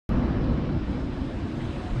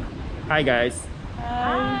Hi guys.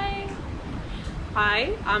 Hi.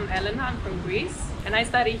 Hi, I'm Elena. I'm from Greece, and I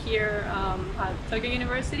study here at Tokyo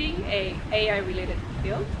University, a AI-related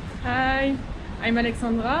field. Hi, I'm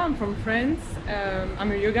Alexandra. I'm from France.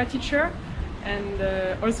 I'm a yoga teacher and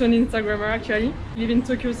also an Instagrammer actually. I live in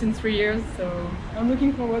Tokyo since 3 years, so I'm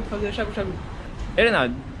looking forward for the shabu shabu.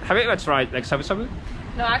 Elena, have you ever tried like shabu shabu?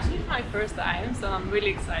 No, actually it's my first time, so I'm really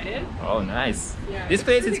excited. Oh, nice. Yeah, this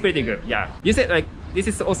place is pretty good. Yeah. You said like this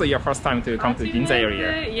is also your first time to come to Ginza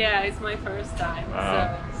area. Yeah, it's my first time.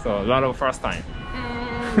 So a lot of first time.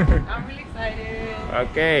 I'm really excited.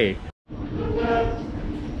 Okay.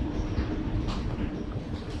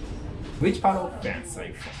 Which part of France are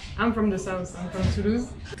you from? I'm from the south. I'm from Toulouse.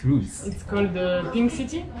 Toulouse. It's called the Pink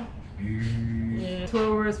City. Yeah, 2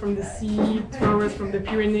 hours from the sea, 2 hours from the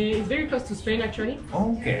Pyrenees. It's very close to Spain actually.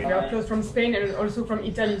 Okay. We are close from Spain and also from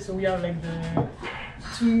Italy, so we are like the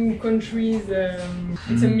 2 countries.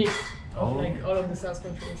 It's a mix of like all of the south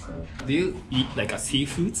countries. So. Do you eat like a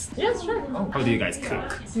seafoods? Yes, sure. Oh, how do you guys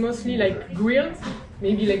cook? It's mostly like grilled,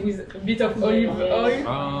 maybe like with a bit of olive oil,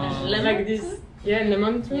 like this. Yeah,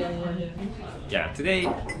 lemon too. Yeah, today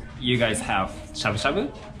you guys have shabu shabu,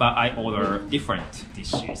 but I order different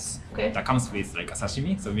dishes. Okay. That comes with like a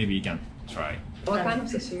sashimi, so maybe you can try. What kind of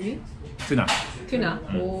sashimi? Tuna. Tuna.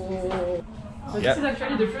 Oh. But Yeah. this is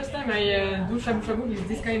actually the first time I do shabu shabu with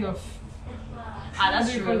this kind of. That's How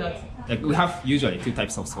do you call that? Like we have usually 2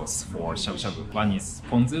 types of sauce for shabu shabu. One is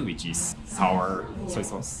ponzu, which is sour soy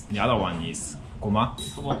sauce. The other one is goma.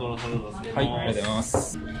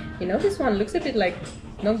 You know, this one looks a bit like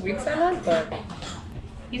not Greek salad, but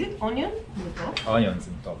is it onion? Onions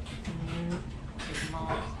on top.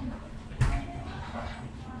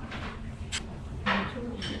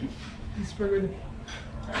 It's super good.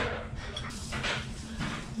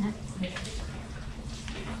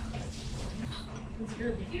 It's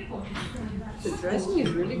good. The dressing is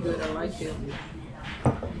really good. I like it.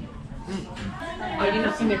 Oh,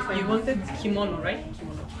 you wanted kimono, right?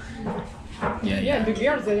 Kimono. Yeah, the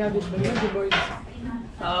girls they have it, but not the boys.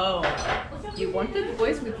 Oh, you wanted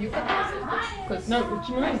boys with yukatas? Because No, the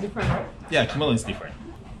kimono is different, right? Yeah, kimono is different.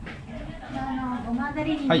 ごまだ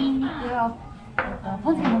れにニンニクを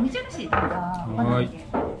ポン酢のもみじおろしはい。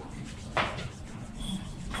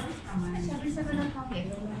しゃぶしゃぶの香り。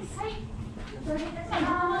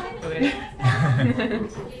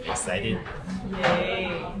Excited.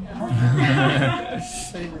 yay.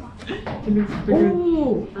 It looks super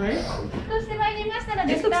good. Right? そして参りましたら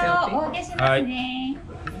で蓋をお開けしますね。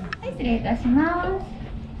はい、失礼いたします。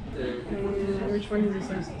Which one is the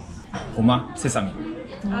soy sauce? Goma, sesame.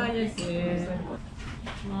 Ah, yes, yes.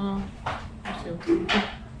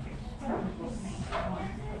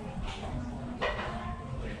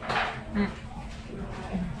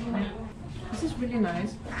 This is really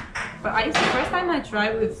nice. But it's the first time I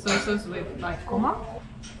tried with soy sauce with like koma.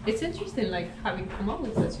 It's interesting, like having koma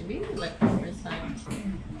with sashimi, like the first time.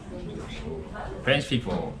 French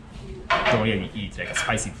people don't really eat like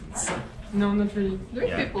spicy foods. No, not really. Greek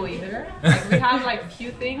Yeah. people either. Like we have like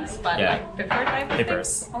few things, but Yeah. like pepper type of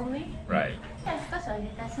Peppers. things only. Right. 少しお入れい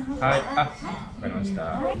たします。はい、あ、わかりまし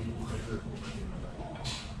た。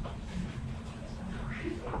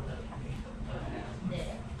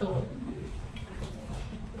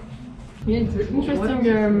Yeah, it's an interesting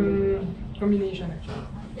combination actually.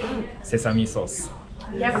 Sesame sauce.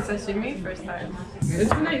 Yeah, with sashimi, first time. The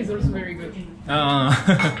tuna is also very good.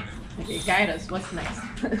 Okay, guide us. What's next?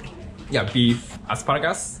 Yeah, beef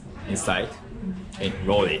asparagus inside and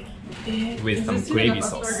roll it with some It's a gravy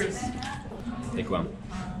syrup sauce. asparagus. Take one.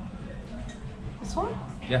 This one?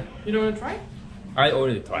 Yeah, You don't want to try? I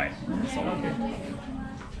already tried. So Okay.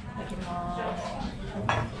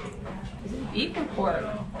 Beef or pork?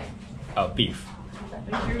 beef.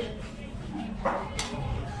 Thank you.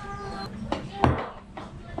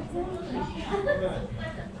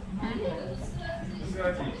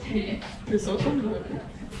 The sauce on the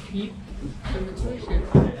beef and the choices.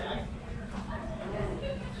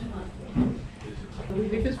 The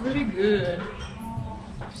beef is really good.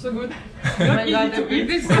 So good. Oh Not my easy god, to the beef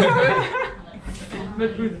eat, is so good.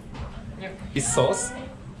 but good. Yeah. This sauce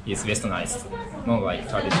is westernized, not like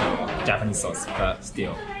traditional Japanese sauce, but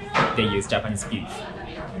still they use Japanese beef.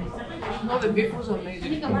 No, the beef was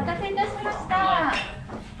amazing. お待たせいたしました。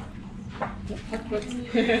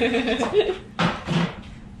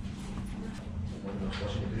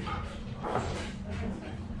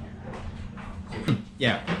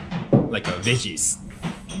 Yeah, like veggies.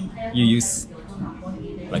 You use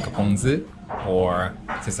like a ponzu or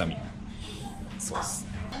sesame sauce.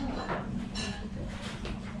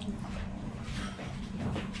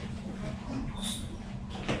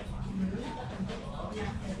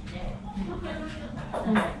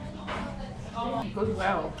 It goes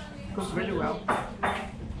well. It goes really well.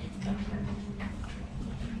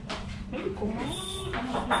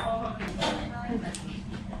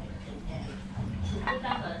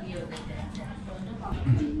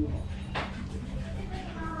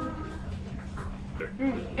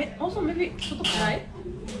 And also maybe a little karai.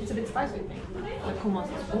 It's a bit spicy, I think. The komas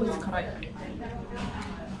is always karai.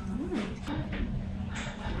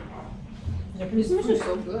 Japanese sushi is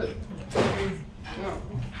so good. Yeah,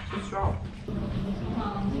 so strong.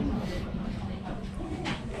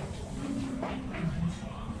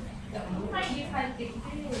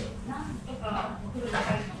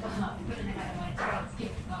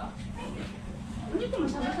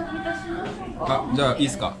 Ah, じゃあいいで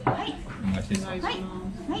すか。はい。お願いします。はい。は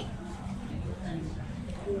い。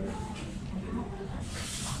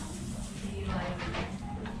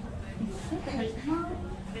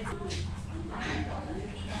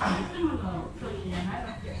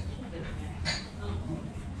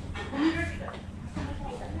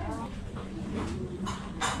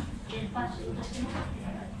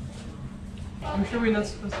I'm sure we're not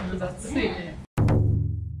supposed to do that.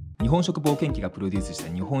 日本食冒険記がプロデュースし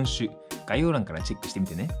た日本酒、概要欄からチェックしてみ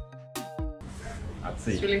てね。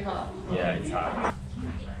熱い。It's really hot. Yeah, it's hot.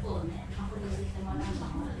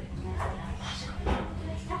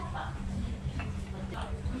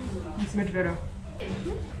 It's much better.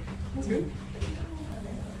 It's good.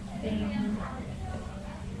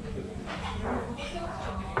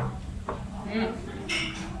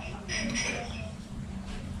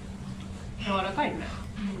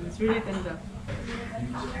 It's really tender.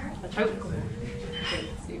 Okay,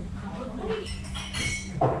 let's see.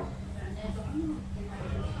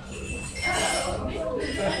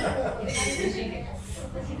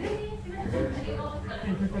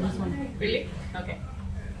 I prefer this one. Really? Okay.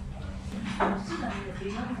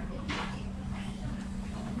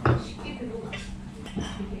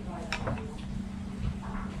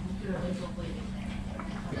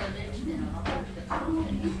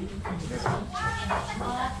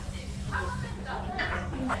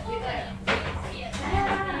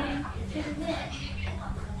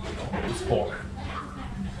 It's pork.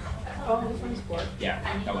 Oh, this one's pork. Yeah,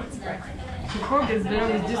 that one's pork. The pork is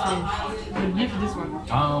better with this one. The beef, this one.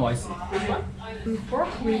 Oh, I see. This one? The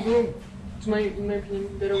pork will go, in my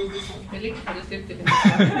opinion, better with this one. Really? I just left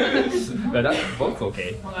it. But that's both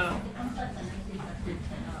okay. Voilà.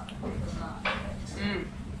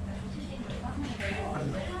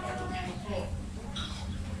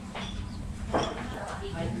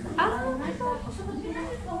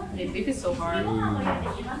 The beef is so hard.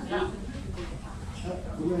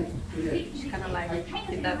 She kind of like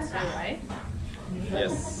did that too, right?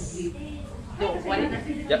 Yes. No, what?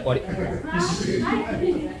 Yeah, what?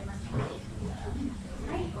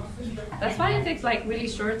 That's why it takes like really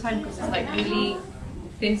short time because it's like really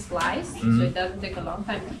thin slice, so it doesn't take a long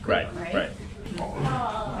time to cook, Right.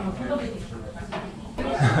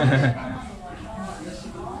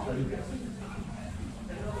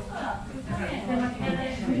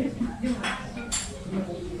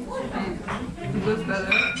 It goes better.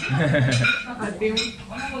 I think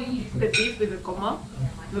the beef with the koma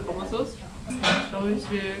sauce, so it's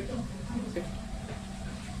really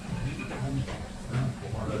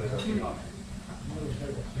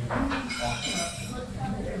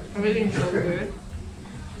everything's so good.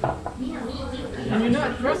 And you know,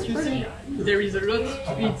 at first you see there is a lot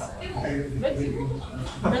to eat, but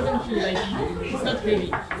it doesn't feel like it's not heavy.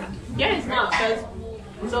 Yeah, it's not because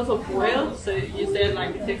it's also boiled, so you said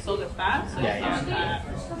like it takes all the fat, so it's not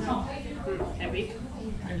that heavy.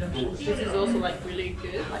 This is also like really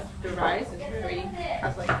good. Like the rice is very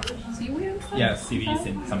has like seaweed and stuff. Yeah, seaweeds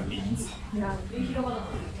and some beans. Yeah.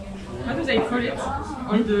 How do they call it?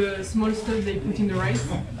 All the small stuff they put in the rice.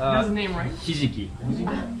 That's the name, right? Hijiki.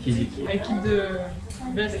 I keep the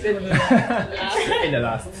best in the In the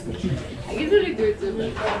last. I usually do it too,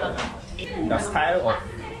 but The style of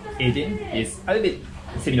eating is a little bit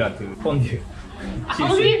similar to fondue.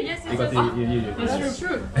 fondue? Yes, Because you That's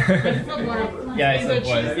true. But it's not boiled. Yeah, it's not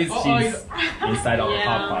boiled. It's or cheese oil. inside of Yeah.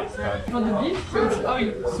 half part. But For the beef, so it's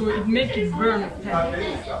oil, so it makes it burn,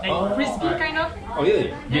 like crispy kind of. oh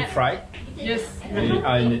really? Deep fried? Yes.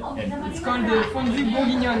 And It's called the fondue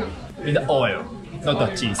bourguignon. in the oil, not the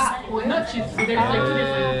cheese. Not cheese. There's like two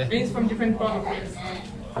different grains from different parts of it.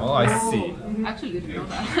 Oh, I see. actually didn't know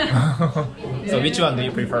that. So which one do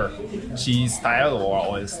you prefer? Cheese style or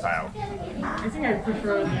oil style? I think I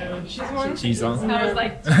prefer the cheese one. Cheese one? I was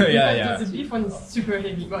like, Yeah. The beef one is super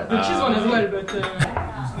heavy, but the cheese one as well. But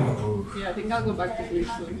yeah, I think I'll go back to Greece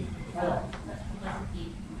soon.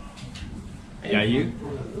 Yeah, you?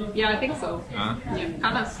 Yeah, I think so. Yeah,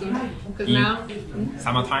 kind of soon. Because In now,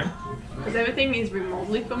 summertime? because everything is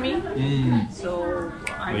remotely for me. So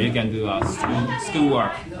So you can do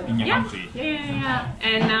schoolwork in your country. Yeah.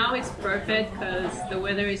 And now it's perfect because the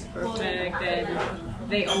weather is perfect and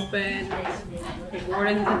they open the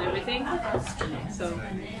gardens and everything. So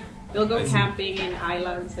we'll go camping in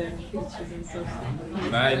islands and beaches and stuff.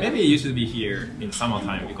 But maybe you should be here in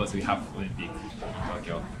summertime because we have Olympic in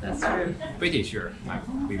Tokyo. That's true. Pretty sure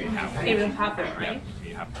we will have. It will happen, Yeah, right?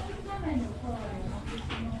 we have.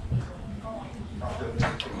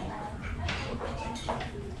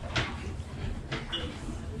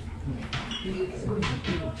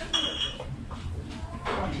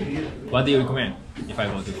 What do you recommend if I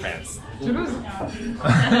go to France? Toulouse.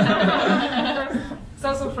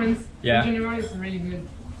 South of France. Yeah. In general, it's really good.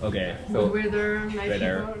 Okay, The so weather, nice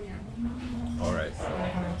weather. people. Yeah. alright.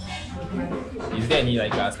 Is there any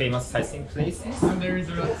like famous sightseeing places? There is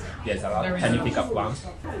a lot. Yes, a lot. There is Can a you lot. pick up one?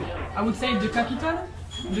 I would say the capital.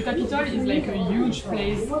 The capital is like a huge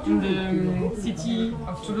place in the city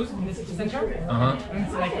of Toulouse, in the city center. And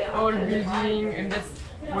it's like all building, and that's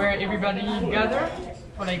where everybody gather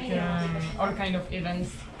for like all kind of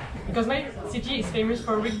events. Because my city is famous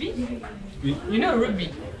for rugby. You know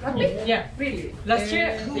rugby? Rugby? Yeah. Really? Last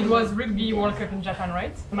year it was Rugby World Cup in Japan,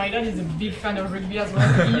 right? My dad is a big fan of rugby as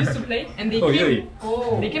well. He used to play, and they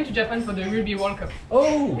they came to Japan for the Rugby World Cup.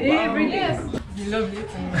 Oh, wow. Yes. He loved it.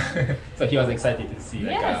 And So he was excited to see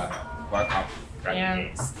like Yes. a World Cup rugby Yeah.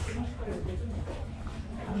 games.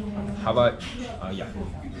 How about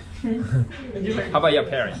How about your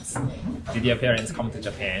parents? Did your parents come to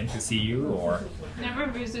Japan to see you or Never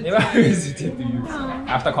visited. never visited you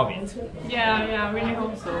after COVID? Yeah, I really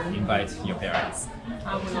hope so. Invite your parents.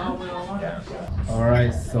 I will. Yeah. All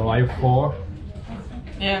right. So are you full?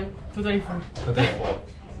 yeah, totally fun. Totally full.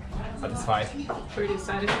 Satisfied. Pretty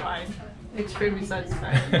satisfied. Extremely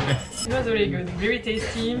satisfied. It was really good, very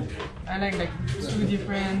tasty. I like two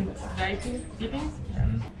different dippings.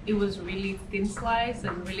 It was really thin slice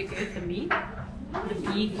and really good. The meat, the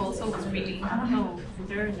beef also was really, I don't know,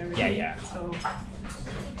 tender and everything. Yeah. So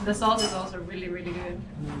the sauce is also really good.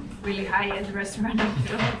 Really high-end restaurant, I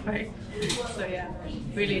feel like. So yeah,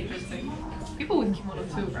 really interesting. People with kimono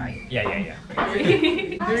too, right? Yeah.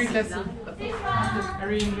 Very classy. I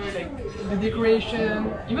really enjoy like the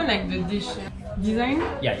decoration, even like the dish design.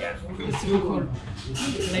 Yeah. It's super cool.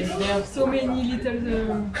 Like they have so many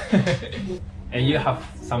little. And you have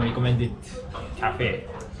some recommended cafe?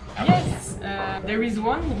 Yes, there is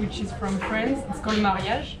one which is from France. It's called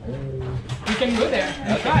Mariage. You can go there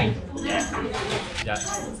and try. Yeah.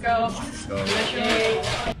 Let's go. Let's go. Okay.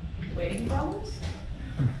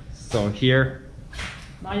 So here.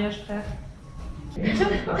 Mariage frère.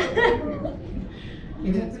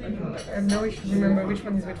 I have no issue to remember which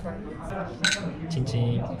one is which one. Chin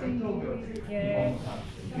chin. Yeah.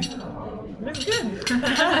 Looks good.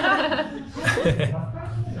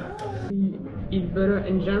 We eat butter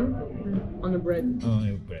and jam on the bread.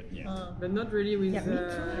 Oh, bread. Yeah. But not really with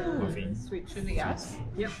Coffee. Sweet chili gas.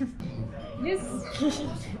 Yep. Yes.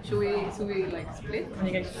 Should we like split?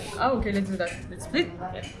 Oh, okay, let's do that. Let's split.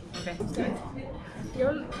 Yeah. Okay.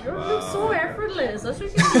 Yours looks so effortless. That's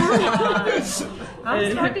what you do.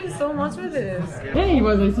 I'm struggling so much with this. Yeah, it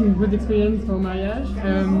was, I think, a good experience for Mariage.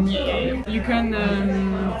 You can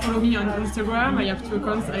follow me on Instagram. I have 2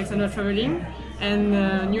 accounts, Alexandra Traveling, and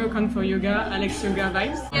a new account for yoga, Alex Yoga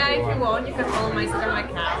Vibes. Yeah, if you want, you can follow my Instagram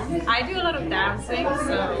account. I do a lot of dancing,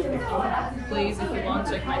 so please, if you want,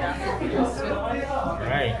 check my dancing videos too. All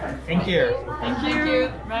right. Thank you. Thank you.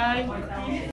 Bye.